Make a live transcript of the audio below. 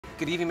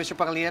Good evening, Mr.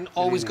 Pangilinan. Good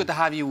Always evening. good to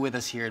have you with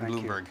us here in Thank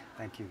Bloomberg. You.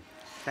 Thank you.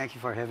 Thank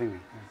you for having me.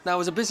 Now,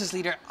 as a business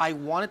leader, I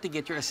wanted to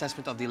get your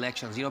assessment of the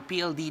elections. You know,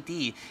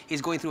 PLDT is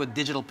going through a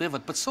digital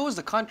pivot, but so is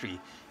the country.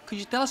 Could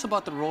you tell us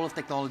about the role of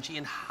technology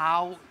and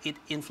how it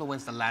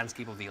influenced the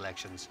landscape of the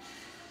elections?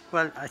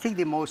 Well, I think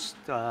the most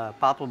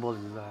palpable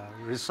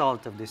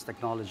result of this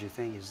technology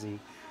thing is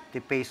the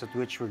pace at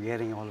which we're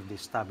getting all of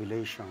this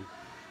tabulation.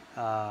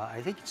 I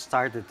think it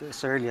started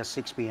as early as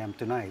 6 p.m.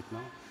 tonight,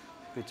 no?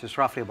 Which is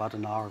roughly about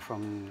an hour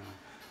from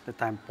the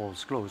time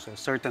polls close.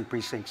 Certain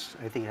precincts,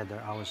 I think, had their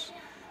hours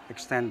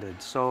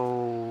extended.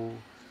 So,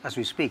 as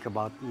we speak,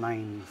 about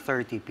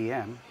 9:30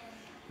 p.m.,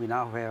 we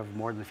now have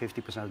more than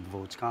 50% of the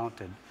votes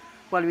counted.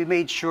 Well, we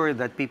made sure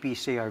that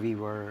PPCRV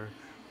were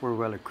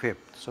well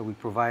equipped. So we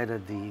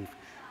provided the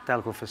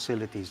telco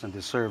facilities and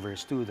the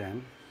servers to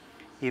them,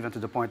 even to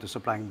the point of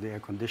supplying the air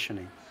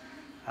conditioning.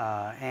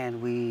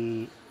 And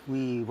we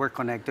were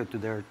connected to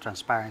their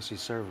transparency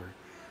server.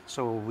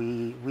 So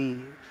we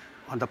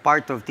on the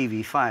part of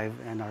TV5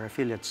 and our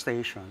affiliate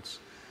stations,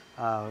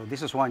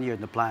 this is 1 year in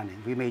the planning.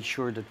 We made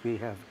sure that we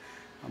have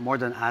more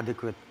than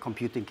adequate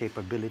computing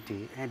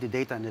capability, and the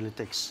data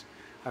analytics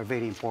are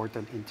very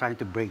important in trying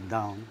to break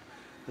down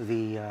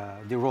the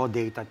raw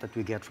data that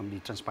we get from the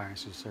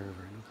transparency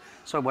server.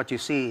 So what you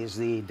see is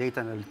the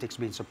data analytics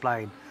being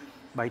supplied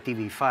by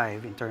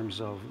TV5 in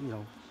terms of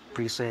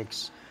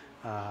precincts,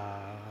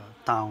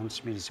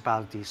 towns,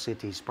 municipalities,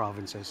 cities,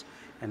 provinces,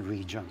 and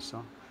regions.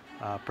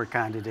 Per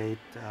candidate,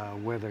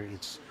 whether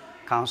it's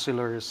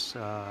councilors,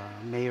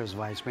 mayors,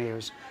 vice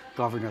mayors,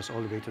 governors,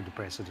 all the way to the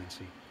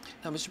presidency.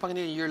 Now, Mr.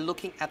 Pangilinan, you're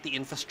looking at the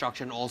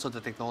infrastructure and also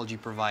the technology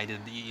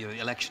provided, the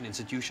election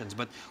institutions.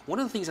 But one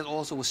of the things that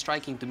also was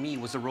striking to me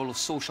was the role of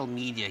social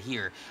media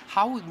here.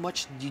 How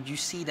much did you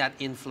see that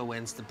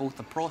influence both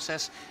the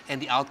process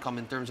and the outcome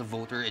in terms of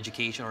voter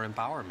education or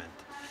empowerment?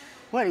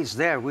 Well, it's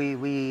there.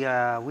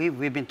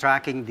 We've been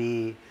tracking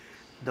the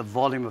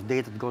volume of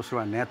data that goes through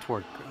our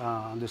network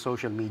on the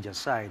social media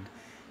side,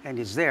 and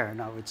it's there.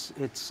 Now,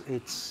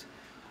 it's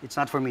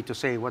not for me to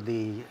say what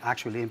the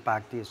actual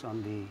impact is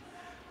on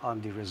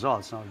the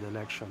results of the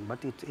election, but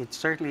it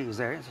certainly is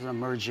there. It's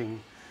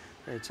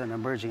an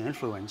emerging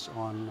influence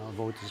on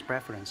voters'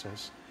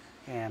 preferences,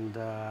 and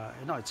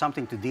it's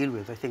something to deal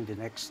with. I think the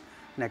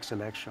next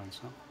elections.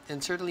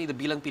 And certainly the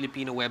Bilang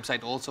Pilipino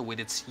website also with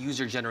its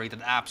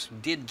user-generated apps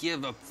did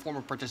give a form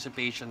of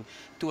participation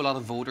to a lot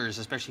of voters,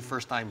 especially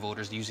first-time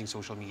voters using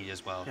social media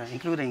as well. Yeah,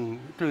 including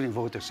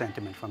voter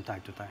sentiment from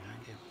time to time.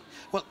 Yeah.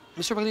 Well,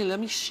 Mr. Manny, let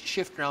me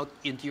shift now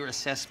into your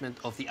assessment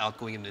of the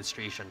outgoing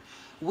administration.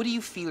 What do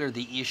you feel are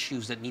the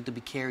issues that need to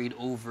be carried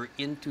over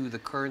into the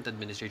current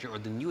administration or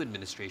the new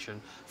administration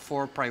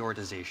for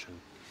prioritization?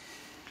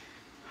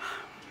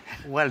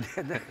 Well,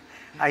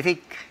 I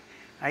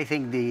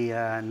think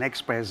the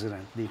next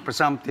president, the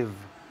presumptive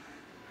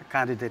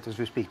candidate as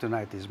we speak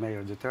tonight, is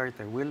Mayor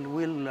Duterte,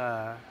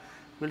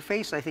 will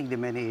face, I think, the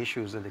many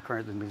issues that the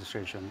current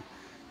administration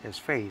has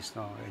faced,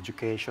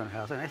 education,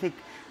 health. And I think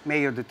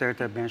Mayor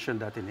Duterte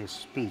mentioned that in his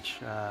speech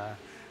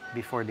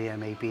before the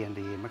MAP and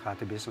the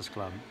Makati Business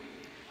Club.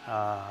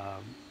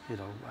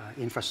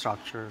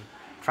 Infrastructure,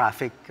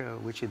 traffic,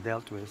 which he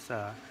dealt with,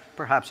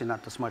 perhaps in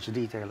not as much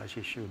detail as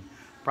he should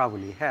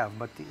probably have,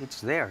 but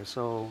it's there.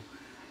 So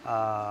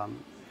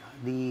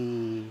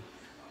the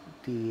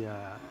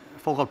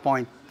focal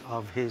point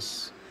of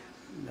his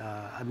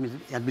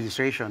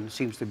administration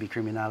seems to be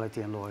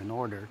criminality and law and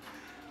order,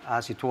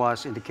 as it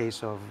was in the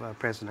case of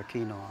President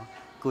Aquino,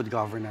 good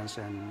governance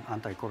and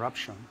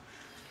anti-corruption.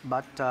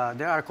 But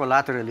there are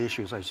collateral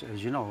issues, as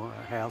you know,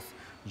 health,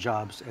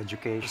 jobs,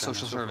 education,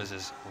 social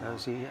services,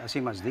 as he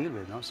must deal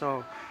with.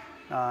 So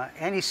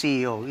any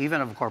CEO,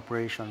 even of a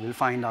corporation, will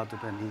find out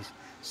that when he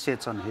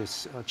sits on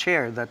his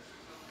chair that,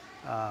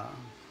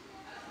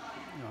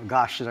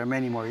 gosh, there are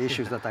many more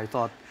issues that I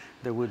thought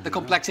there would be. The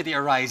complexity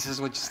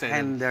arises, what you stated.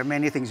 And there are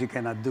many things you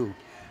cannot do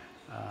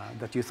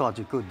that you thought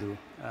you could do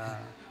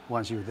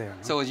once you're there.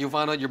 So as you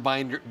found out your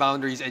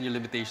boundaries and your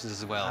limitations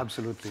as well.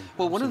 Absolutely.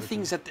 Well, one of the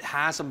things that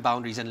has some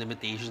boundaries and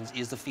limitations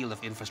is the field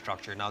of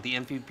infrastructure. Now, the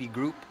MPP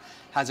group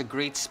has a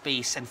great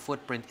space and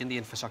footprint in the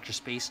infrastructure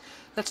space.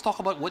 Let's talk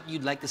about what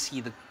you'd like to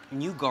see the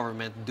new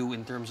government do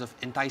in terms of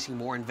enticing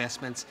more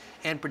investments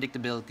and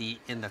predictability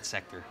in that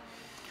sector.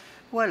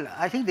 Well,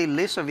 I think the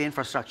list of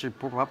infrastructure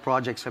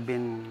projects have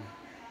been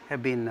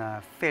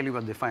fairly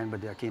well defined by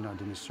the Aquino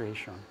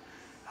administration.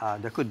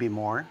 There could be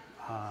more,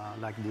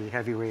 like the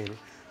heavy rail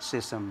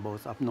system,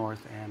 both up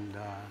north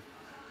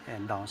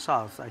and down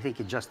south. I think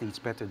it just needs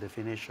better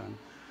definition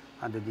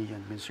under the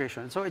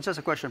administration. So it's just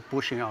a question of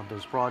pushing out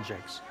those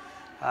projects,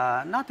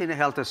 not in a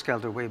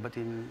helter-skelter way, but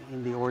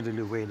in the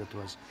orderly way that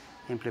was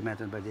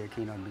implemented by the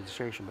Aquino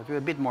administration, but with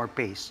a bit more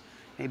pace,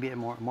 maybe a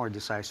more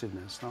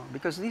decisiveness. No?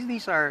 Because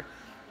these are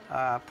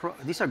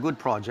good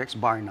projects,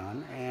 bar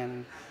none,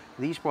 and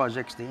these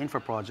projects, the infra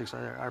projects,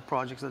 are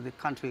projects that the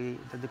country,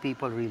 that the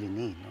people really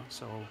need. No?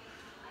 So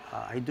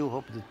I do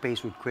hope the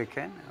pace would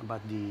quicken,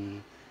 but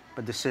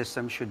the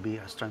system should be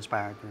as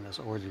transparent and as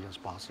orderly as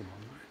possible.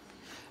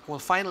 Well,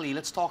 finally,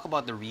 let's talk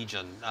about the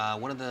region.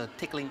 One of the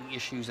tickling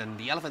issues and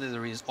the elephant in the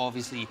room is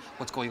obviously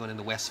what's going on in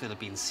the West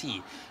Philippine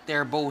Sea.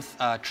 There are both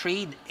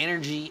trade,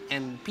 energy,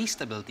 and peace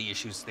stability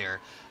issues there.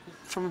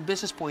 From a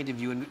business point of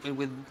view, and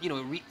with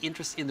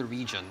interest in the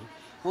region,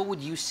 what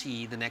would you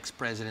see the next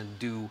president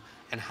do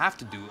and have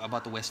to do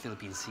about the West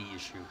Philippine Sea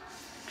issue?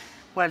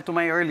 Well, to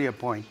my earlier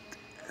point,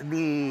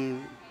 the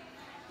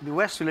the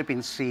West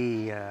Philippine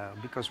Sea,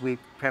 because we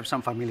have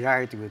some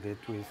familiarity with it,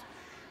 with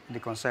the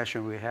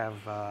concession we have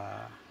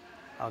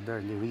out there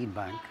in the Reed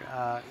Bank,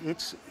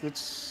 it's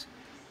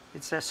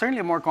certainly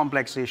a more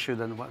complex issue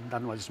than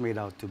what it's made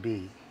out to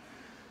be.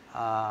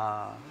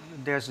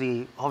 There's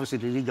obviously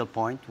the legal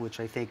point, which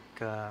I think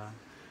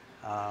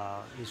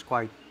is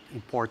quite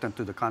important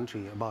to the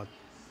country about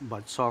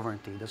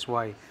sovereignty. That's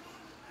why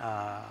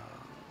uh,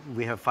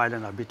 we have filed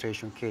an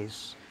arbitration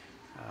case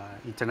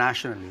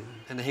internationally.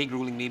 And the Hague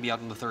ruling may be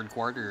out in the third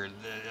quarter,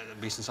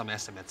 based on some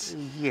estimates.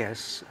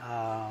 Yes.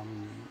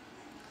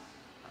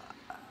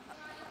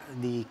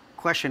 The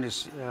question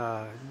is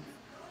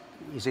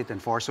it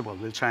enforceable?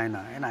 Will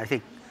China? And I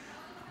think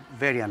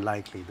very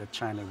unlikely that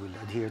China will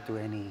adhere to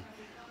any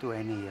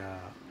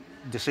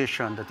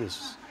decision that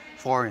is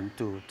foreign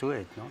to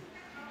it. No?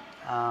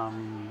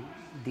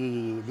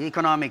 The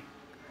economic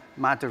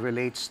matter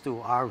relates to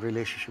our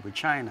relationship with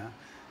China.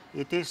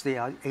 It is the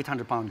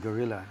 800-pound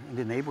gorilla in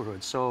the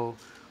neighborhood. So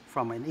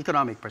from an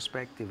economic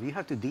perspective, you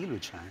have to deal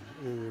with China.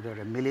 They're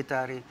a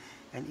military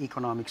and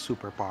economic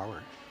superpower.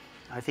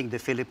 I think the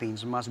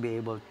Philippines must be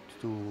able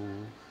to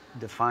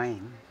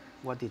define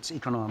what its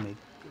economic,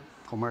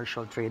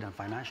 commercial, trade, and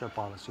financial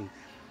policy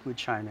with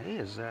China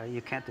is.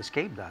 You can't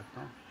escape that.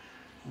 No?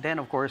 Then,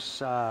 of course,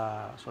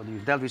 so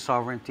you've dealt with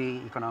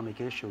sovereignty,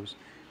 economic issues.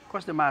 Of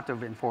course, the matter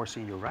of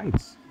enforcing your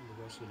rights in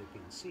the West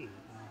Philippine Sea.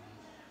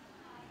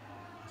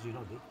 As you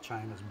know,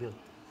 China's built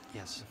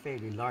Yes. a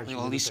fairly large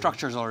All these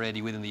structures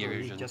already within the so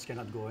region. you just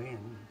cannot go in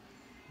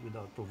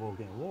without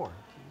provoking a war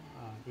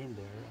in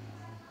there.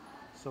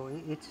 So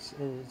it's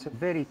a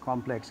very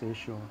complex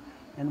issue,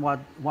 and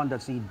one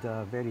that's need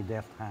very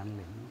deft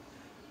handling.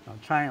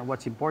 China,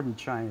 what's important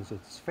to China is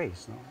its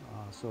face.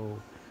 No?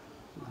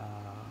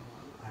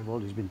 I've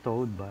always been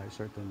told by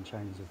certain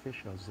Chinese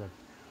officials that,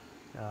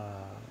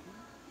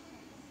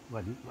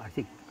 well, I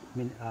think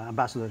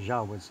Ambassador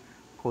Zhao was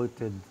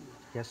quoted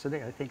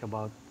yesterday, I think,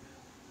 about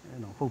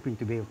hoping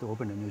to be able to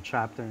open a new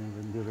chapter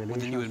in the relations.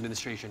 With the new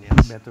administration,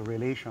 yes. Better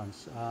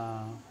relations.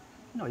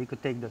 You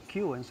could take the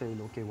cue and say,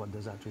 okay, what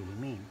does that really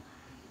mean?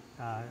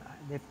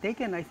 They've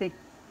taken, I think,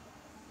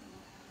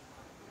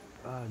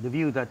 the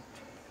view that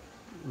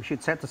we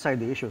should set aside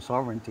the issue of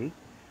sovereignty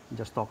and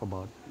just talk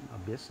about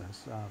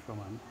business from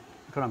an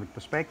economic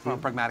perspective. From a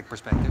pragmatic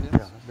perspective,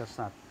 Yeah, yes.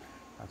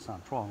 that's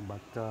not wrong.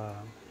 But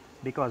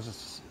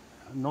because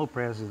no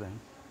president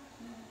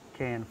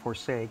can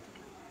forsake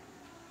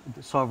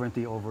the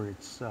sovereignty over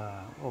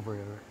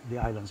the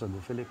islands of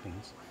the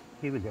Philippines,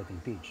 he will get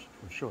impeached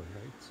for sure,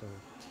 right?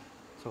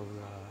 So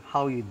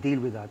how you deal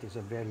with that is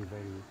a very,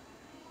 very,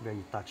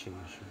 very touchy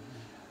issue.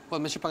 Well,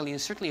 Mr. Pangilinan,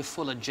 certainly a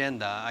full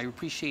agenda. I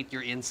appreciate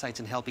your insights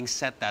in helping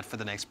set that for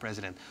the next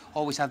president.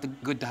 Always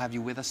good to have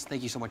you with us.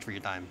 Thank you so much for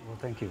your time. Well,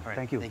 thank you. All right,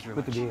 Thank you. thank you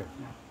very Good to much. be here.